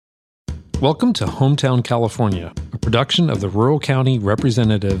Welcome to Hometown California, a production of the Rural County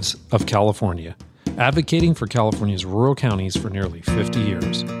Representatives of California, advocating for California's rural counties for nearly 50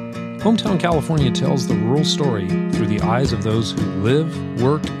 years. Hometown California tells the rural story through the eyes of those who live,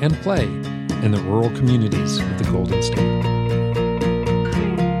 work, and play in the rural communities of the Golden State.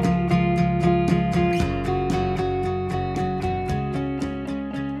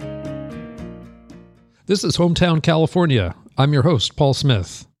 This is Hometown California. I'm your host, Paul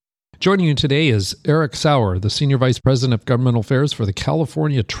Smith. Joining you today is Eric Sauer, the Senior Vice President of Governmental Affairs for the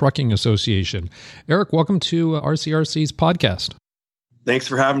California Trucking Association. Eric, welcome to RCRC's podcast. Thanks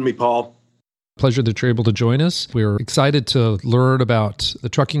for having me, Paul. Pleasure that you're able to join us. We're excited to learn about the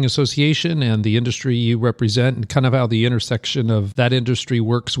Trucking Association and the industry you represent and kind of how the intersection of that industry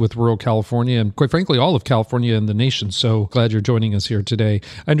works with rural California and, quite frankly, all of California and the nation. So glad you're joining us here today.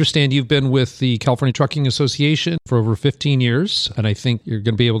 I understand you've been with the California Trucking Association for over 15 years, and I think you're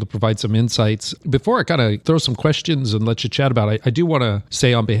going to be able to provide some insights. Before I kind of throw some questions and let you chat about it, I do want to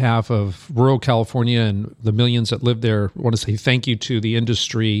say on behalf of rural California and the millions that live there, I want to say thank you to the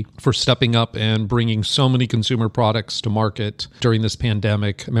industry for stepping up and bringing so many consumer products to market during this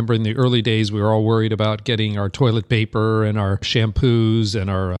pandemic. I remember in the early days, we were all worried about getting our toilet paper and our shampoos and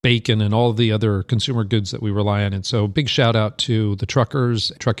our bacon and all the other consumer goods that we rely on. And so big shout out to the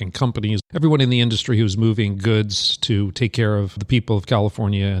truckers, trucking companies, everyone in the industry who's moving goods to take care of the people of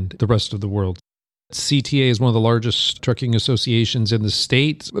California and the rest of the world. CTA is one of the largest trucking associations in the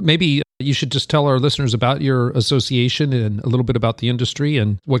state. Maybe you should just tell our listeners about your association and a little bit about the industry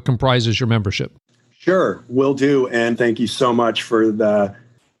and what comprises your membership. Sure, will do. And thank you so much for the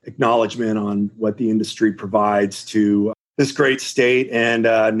acknowledgement on what the industry provides to this great state and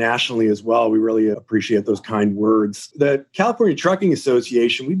nationally as well. We really appreciate those kind words. The California Trucking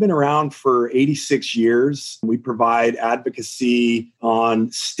Association, we've been around for 86 years. We provide advocacy on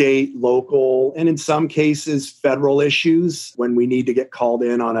state, local, and in some cases, federal issues. When we need to get called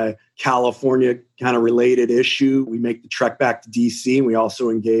in on a California kind of related issue, we make the trek back to DC, and we also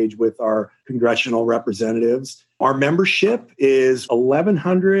engage with our congressional representatives. Our membership is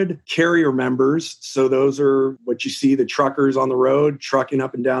 1,100 carrier members. So those are what you see, the truckers on the road, trucking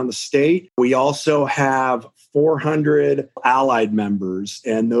up and down the state. We also have 400 allied members,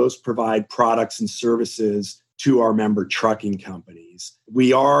 and those provide products and services to our member trucking companies.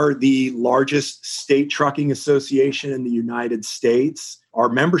 We are the largest state trucking association in the United States. Our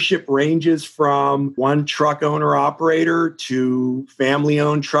membership ranges from one truck owner operator to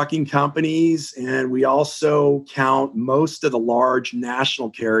family-owned trucking companies. And we also count most of the large national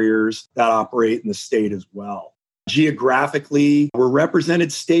carriers that operate in the state as well. Geographically, we're represented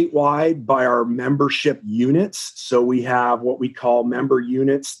statewide by our membership units. So we have what we call member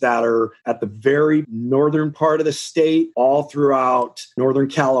units that are at the very northern part of the state, all throughout Northern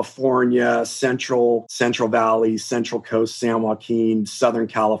California, Central Valley, Central Coast, San Joaquin, Southern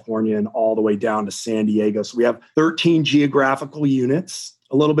California, and all the way down to San Diego. So we have 13 geographical units.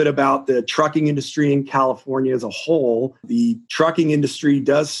 A little bit about the trucking industry in California as a whole. The trucking industry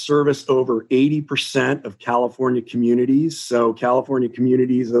does service over 80% of California communities. So California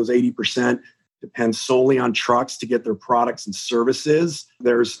communities, those 80% depend solely on trucks to get their products and services.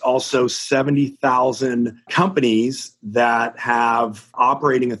 There's also 70,000 companies that have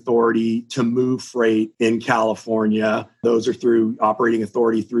operating authority to move freight in California. Those are through operating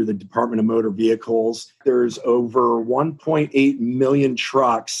authority through the Department of Motor Vehicles. There's over 1.8 million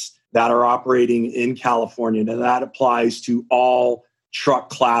trucks that are operating in California. Now that applies to all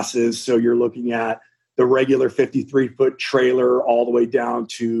truck classes. So you're looking at the regular 53-foot trailer all the way down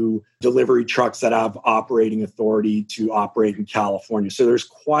to delivery trucks that have operating authority to operate in California. So there's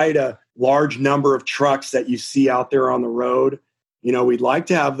quite a large number of trucks that you see out there on the road. You know, we'd like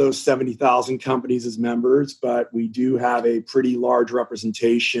to have those 70,000 companies as members, but we do have a pretty large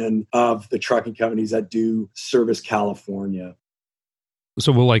representation of the trucking companies that do service California.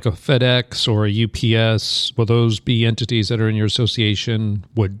 So will like a FedEx or a UPS, will those be entities that are in your association?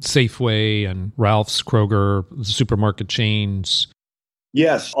 Would Safeway and Ralph's, Kroger, supermarket chains?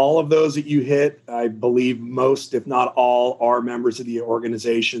 Yes, all of those that you hit, I believe most, if not all, are members of the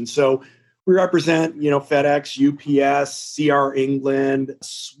organization. So we represent, FedEx, UPS, CR England,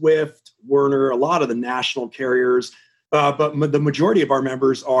 Swift, Werner, a lot of the national carriers. But the majority of our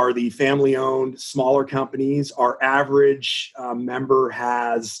members are the family-owned, smaller companies. Our average member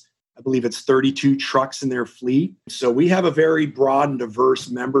has, I believe it's 32 trucks in their fleet. So we have a very broad and diverse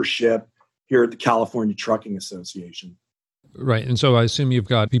membership here at the California Trucking Association. Right. And so I assume you've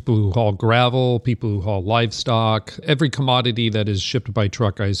got people who haul gravel, people who haul livestock. Every commodity that is shipped by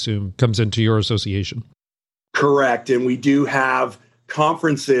truck, I assume, comes into your association. Correct. And we do have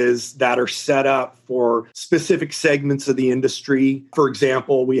conferences that are set up for specific segments of the industry. For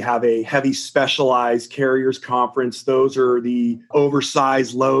example, we have a heavy specialized carriers conference. Those are the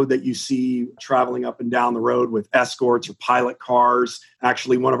oversized load that you see traveling up and down the road with escorts or pilot cars.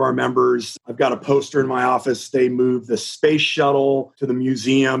 Actually, one of our members, I've got a poster in my office. They moved the space shuttle to the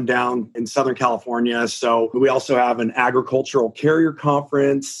museum down in Southern California. So we also have an agricultural carrier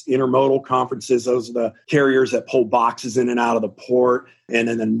conference, intermodal conferences. Those are the carriers that pull boxes in and out of the port. And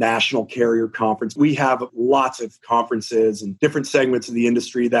then the National Carrier Conference. We have lots of conferences and different segments of the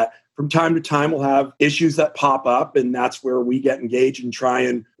industry that from time to time will have issues that pop up. And that's where we get engaged and try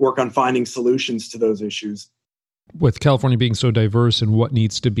and work on finding solutions to those issues. With California being so diverse and what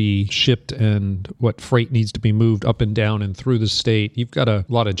needs to be shipped and what freight needs to be moved up and down and through the state, you've got a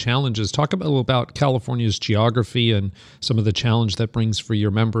lot of challenges. Talk a little about California's geography and some of the challenge that brings for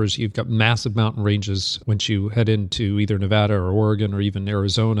your members. You've got massive mountain ranges once you head into either Nevada or Oregon or even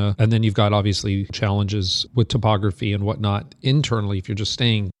Arizona. And then you've got obviously challenges with topography and whatnot internally if you're just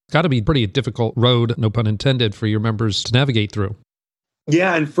staying. It's got to be a pretty difficult road, no pun intended, for your members to navigate through.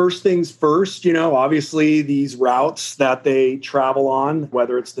 Yeah. And first things first, obviously these routes that they travel on,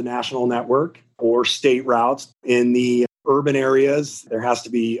 whether it's the national network or state routes in the urban areas, there has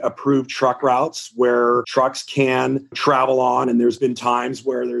to be approved truck routes where trucks can travel on. And there's been times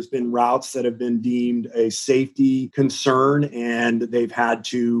where there's been routes that have been deemed a safety concern, and they've had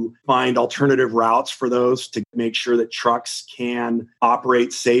to find alternative routes for those to make sure that trucks can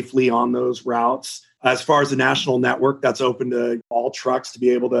operate safely on those routes. As far as the national network, that's open to all trucks to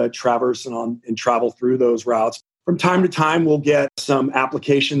be able to traverse and travel through those routes. From time to time, we'll get some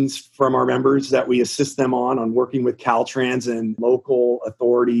applications from our members that we assist them on working with Caltrans and local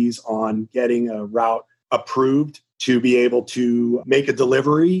authorities on getting a route approved to be able to make a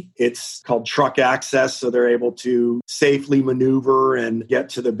delivery. It's called truck access, so they're able to safely maneuver and get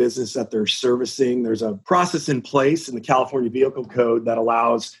to the business that they're servicing. There's a process in place in the California Vehicle Code that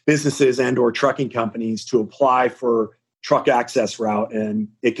allows businesses and or trucking companies to apply for truck access route, and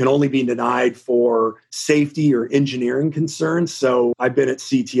it can only be denied for safety or engineering concerns. So I've been at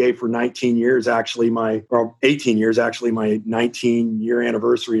CTA for 19 years, 18 years, actually. My 19-year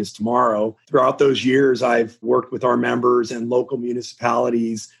anniversary is tomorrow. Throughout those years, I've worked with our members and local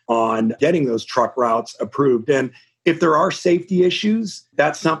municipalities on getting those truck routes approved. And if there are safety issues,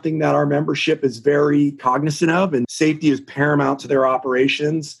 that's something that our membership is very cognizant of, and safety is paramount to their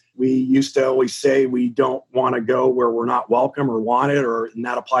operations. We used to always say we don't want to go where we're not welcome or wanted, and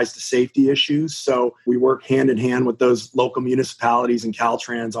that applies to safety issues. So we work hand in hand with those local municipalities and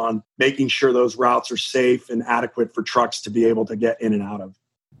Caltrans on making sure those routes are safe and adequate for trucks to be able to get in and out of.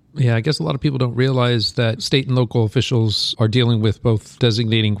 Yeah, I guess a lot of people don't realize that state and local officials are dealing with both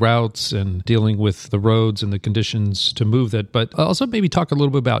designating routes and dealing with the roads and the conditions to move that. But also maybe talk a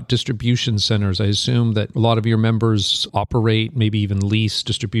little bit about distribution centers. I assume that a lot of your members operate, maybe even lease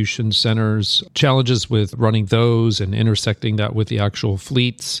distribution centers, challenges with running those and intersecting that with the actual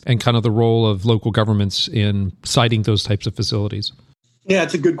fleets and kind of the role of local governments in siting those types of facilities. Yeah,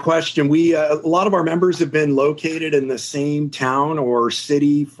 it's a good question. A lot of our members have been located in the same town or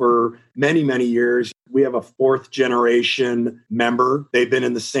city for many, many years. We have a fourth generation member. They've been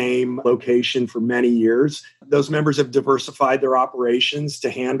in the same location for many years. Those members have diversified their operations to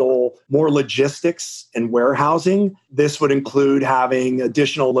handle more logistics and warehousing. This would include having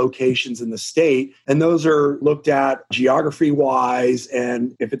additional locations in the state. And those are looked at geography-wise,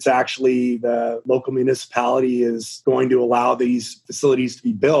 and if it's actually the local municipality is going to allow these facilities to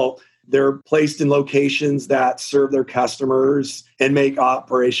be built, they're placed in locations that serve their customers and make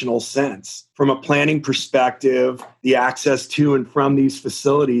operational sense. From a planning perspective, the access to and from these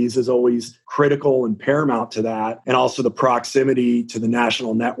facilities is always critical and paramount to that. And also the proximity to the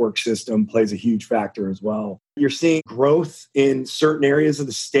national network system plays a huge factor as well. You're seeing growth in certain areas of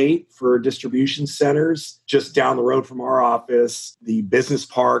the state for distribution centers. Just down the road from our office, the business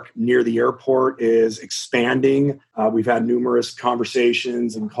park near the airport is expanding. We've had numerous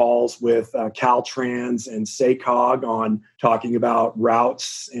conversations and calls with Caltrans and SACOG on talking about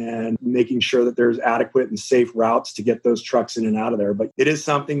routes and making sure that there's adequate and safe routes to get those trucks in and out of there. But it is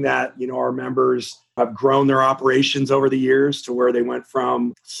something that, our members have grown their operations over the years to where they went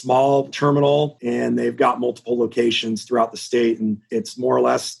from small terminal and they've got multiple locations throughout the state. And it's more or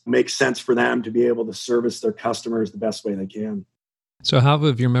less makes sense for them to be able to service their customers the best way they can. So how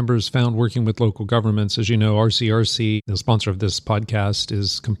have your members found working with local governments? As you know, RCRC, the sponsor of this podcast,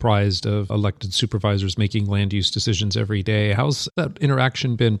 is comprised of elected supervisors making land use decisions every day. How's that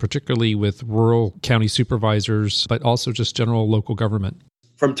interaction been, particularly with rural county supervisors, but also just general local government?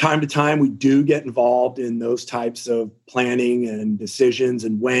 From time to time, we do get involved in those types of planning and decisions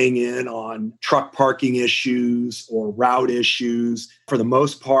and weighing in on truck parking issues or route issues. For the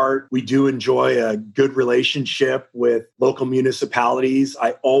most part, we do enjoy a good relationship with local municipalities.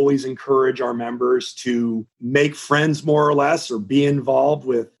 I always encourage our members to make friends more or less or be involved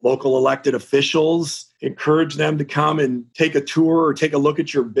with local elected officials. Encourage them to come and take a tour or take a look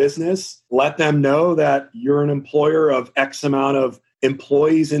at your business. Let them know that you're an employer of X amount of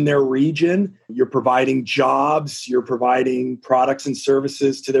employees in their region. You're providing jobs, you're providing products and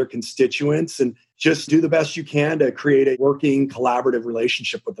services to their constituents, and just do the best you can to create a working, collaborative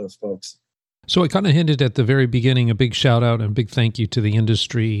relationship with those folks. So I kind of hinted at the very beginning a big shout out and a big thank you to the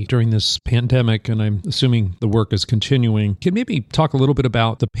industry during this pandemic, and I'm assuming the work is continuing. Can you maybe talk a little bit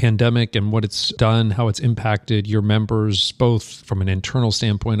about the pandemic and what it's done, how it's impacted your members, both from an internal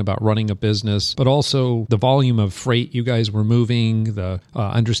standpoint about running a business, but also the volume of freight you guys were moving?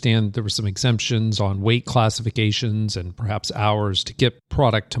 Understand there were some exemptions on weight classifications and perhaps hours to get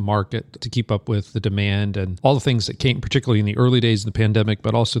product to market to keep up with the demand and all the things that came, particularly in the early days of the pandemic,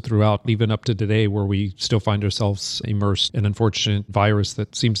 but also throughout, even up to today, where we still find ourselves immersed in an unfortunate virus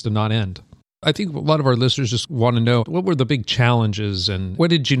that seems to not end. I think a lot of our listeners just want to know, what were the big challenges and what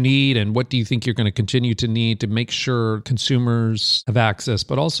did you need and what do you think you're going to continue to need to make sure consumers have access,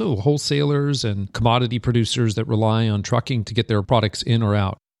 but also wholesalers and commodity producers that rely on trucking to get their products in or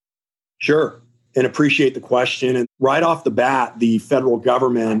out? Sure. And appreciate the question. And right off the bat, the federal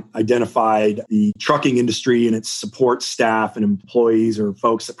government identified the trucking industry and its support staff and employees or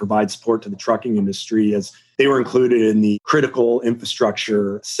folks that provide support to the trucking industry as they were included in the critical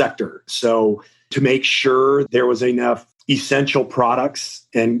infrastructure sector. So to make sure there was enough essential products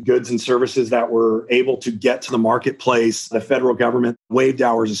and goods and services that were able to get to the marketplace, the federal government waived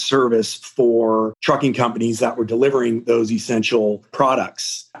hours of service for trucking companies that were delivering those essential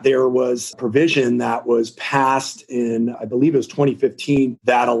products. There was provision that was passed in, I believe it was 2015,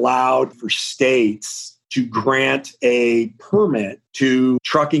 that allowed for states to grant a permit to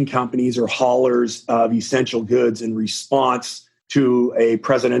trucking companies or haulers of essential goods in response to a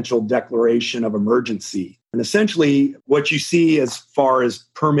presidential declaration of emergency. And essentially, what you see as far as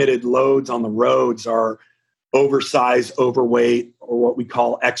permitted loads on the roads are oversized, overweight, or what we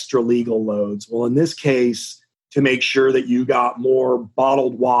call extra legal loads. Well, in this case, to make sure that you got more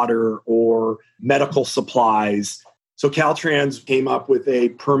bottled water or medical supplies. So Caltrans came up with a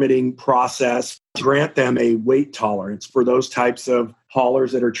permitting process to grant them a weight tolerance for those types of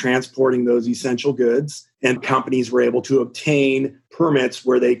haulers that are transporting those essential goods. And companies were able to obtain permits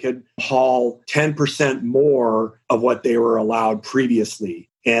where they could haul 10% more of what they were allowed previously.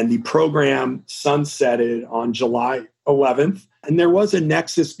 And the program sunsetted on July 11th. And there was a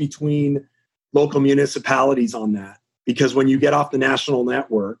nexus between local municipalities on that, because when you get off the national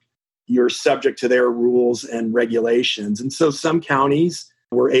network, you're subject to their rules and regulations. And so some counties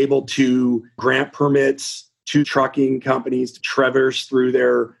were able to grant permits to trucking companies to traverse through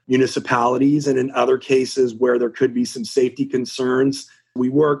their municipalities. And in other cases where there could be some safety concerns, we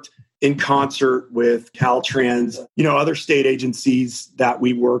worked in concert with Caltrans, other state agencies that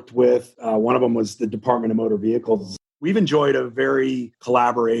we worked with. One of them was the Department of Motor Vehicles. We've enjoyed a very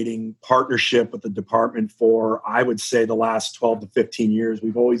collaborating partnership with the department for, I would say, the last 12 to 15 years.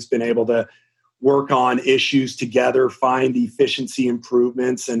 We've always been able to work on issues together, find efficiency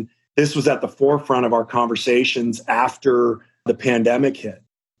improvements. And this was at the forefront of our conversations after the pandemic hit.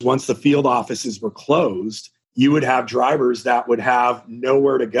 Once the field offices were closed, you would have drivers that would have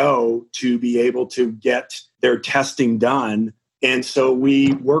nowhere to go to be able to get their testing done. And so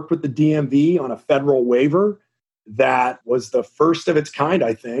we worked with the DMV on a federal waiver that was the first of its kind,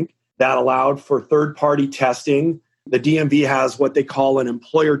 I think, that allowed for third-party testing. The DMV has what they call an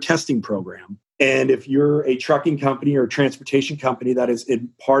employer testing program. And if you're a trucking company or a transportation company that is in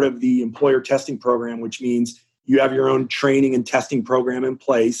part of the employer testing program, which means you have your own training and testing program in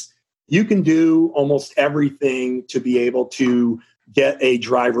place, you can do almost everything to be able to get a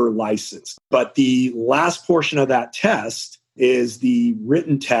driver license. But the last portion of that test is the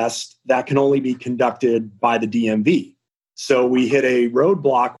written test that can only be conducted by the DMV. So we hit a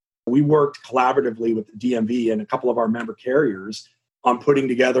roadblock. We worked collaboratively with the DMV and a couple of our member carriers on putting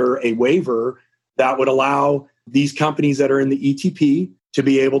together a waiver that would allow these companies that are in the ETP to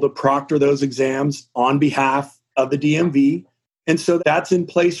be able to proctor those exams on behalf of the DMV. And so that's in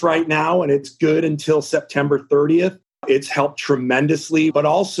place right now, and it's good until September 30th. It's helped tremendously, but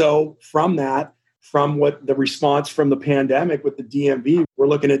also from that, from what the response from the pandemic with the DMV. We're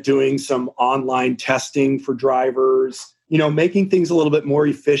looking at doing some online testing for drivers, making things a little bit more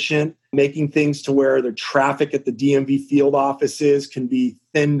efficient, making things to where the traffic at the DMV field offices can be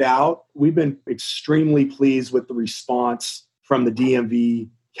thinned out. We've been extremely pleased with the response from the DMV,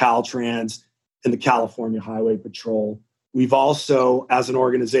 Caltrans, and the California Highway Patrol. We've also, as an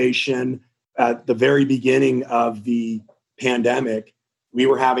organization, at the very beginning of the pandemic, we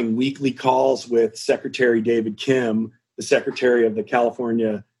were having weekly calls with Secretary David Kim, the Secretary of the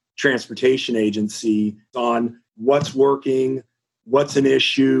California Transportation Agency, on what's working, what's an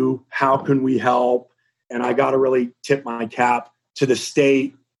issue, how can we help? And I got to really tip my cap to the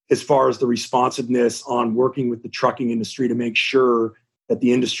state as far as the responsiveness on working with the trucking industry to make sure that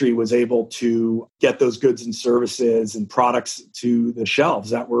the industry was able to get those goods and services and products to the shelves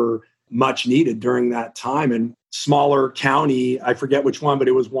that were much needed during that time. And smaller county, I forget which one, but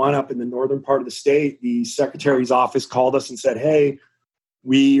it was one up in the northern part of the state. The secretary's office called us and said, hey,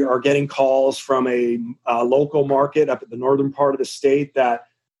 we are getting calls from a local market up at the northern part of the state that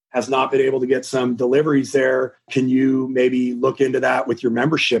has not been able to get some deliveries there. Can you maybe look into that with your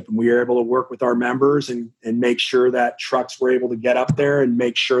membership? And we were able to work with our members and make sure that trucks were able to get up there and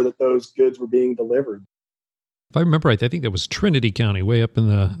make sure that those goods were being delivered. If I remember right, I think that was Trinity County, way up in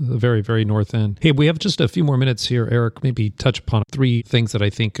the very, very north end. Hey, we have just a few more minutes here, Eric. Maybe touch upon 3 things that I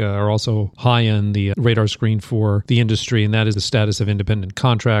think are also high on the radar screen for the industry, and that is the status of independent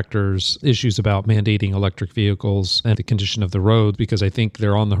contractors, issues about mandating electric vehicles, and the condition of the roads, because I think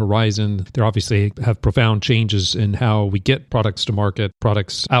they're on the horizon. They obviously have profound changes in how we get products to market,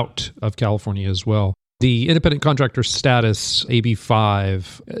 products out of California as well. The independent contractor status,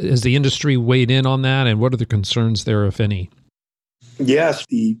 AB5, has the industry weighed in on that? And what are the concerns there, if any? Yes,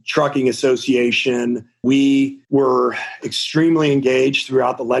 the Trucking Association, we were extremely engaged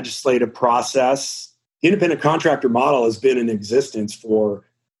throughout the legislative process. The independent contractor model has been in existence for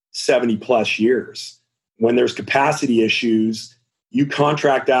 70 plus years. When there's capacity issues, you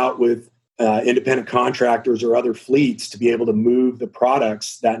contract out with independent contractors or other fleets to be able to move the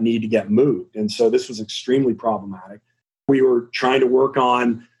products that need to get moved. And so this was extremely problematic. We were trying to work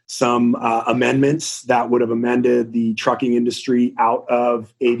on some amendments that would have amended the trucking industry out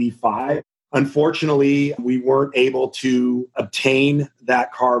of AB5. Unfortunately, we weren't able to obtain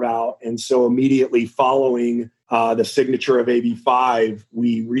that carve out. And so immediately following the signature of AB5,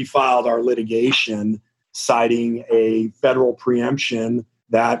 we refiled our litigation citing a federal preemption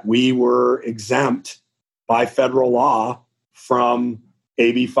that we were exempt by federal law from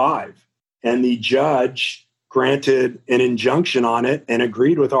AB5. And the judge granted an injunction on it and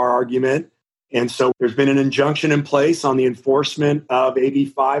agreed with our argument. And so there's been an injunction in place on the enforcement of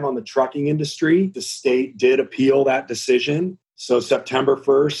AB5 on the trucking industry. The state did appeal that decision. So September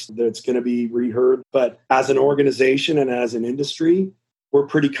 1st, it's going to be reheard. But as an organization and as an industry, we're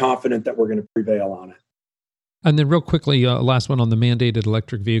pretty confident that we're going to prevail on it. And then real quickly, last one on the mandated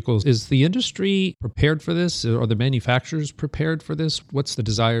electric vehicles. Is the industry prepared for this? Are the manufacturers prepared for this? What's the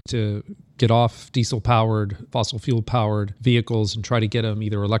desire to get off diesel-powered, fossil fuel-powered vehicles and try to get them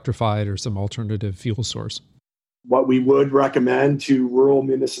either electrified or some alternative fuel source? What we would recommend to rural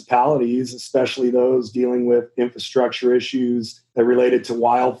municipalities, especially those dealing with infrastructure issues that related to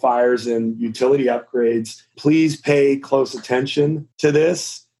wildfires and utility upgrades, please pay close attention to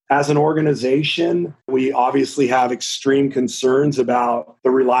this. As an organization, we obviously have extreme concerns about the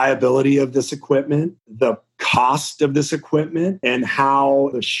reliability of this equipment, the cost of this equipment, and how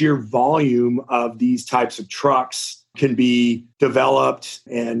the sheer volume of these types of trucks can be developed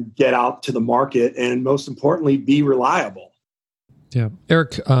and get out to the market, and most importantly, be reliable. Yeah.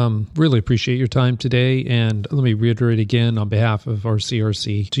 Eric, really appreciate your time today. And let me reiterate again on behalf of our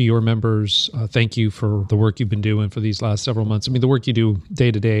CRC to your members, thank you for the work you've been doing for these last several months. I mean, the work you do day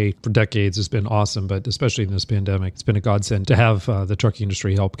to day for decades has been awesome, but especially in this pandemic, it's been a godsend to have the trucking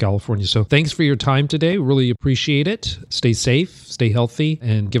industry help California. So thanks for your time today. Really appreciate it. Stay safe, stay healthy,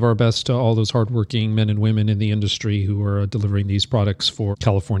 and give our best to all those hardworking men and women in the industry who are delivering these products for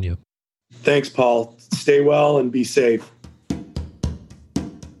California. Thanks, Paul. Stay well and be safe.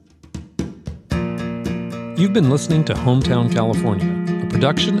 You've been listening to Hometown California, a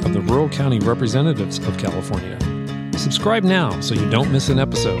production of the Rural County Representatives of California. Subscribe now so you don't miss an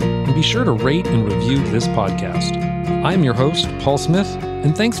episode, and be sure to rate and review this podcast. I'm your host, Paul Smith,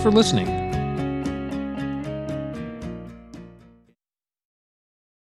 and thanks for listening.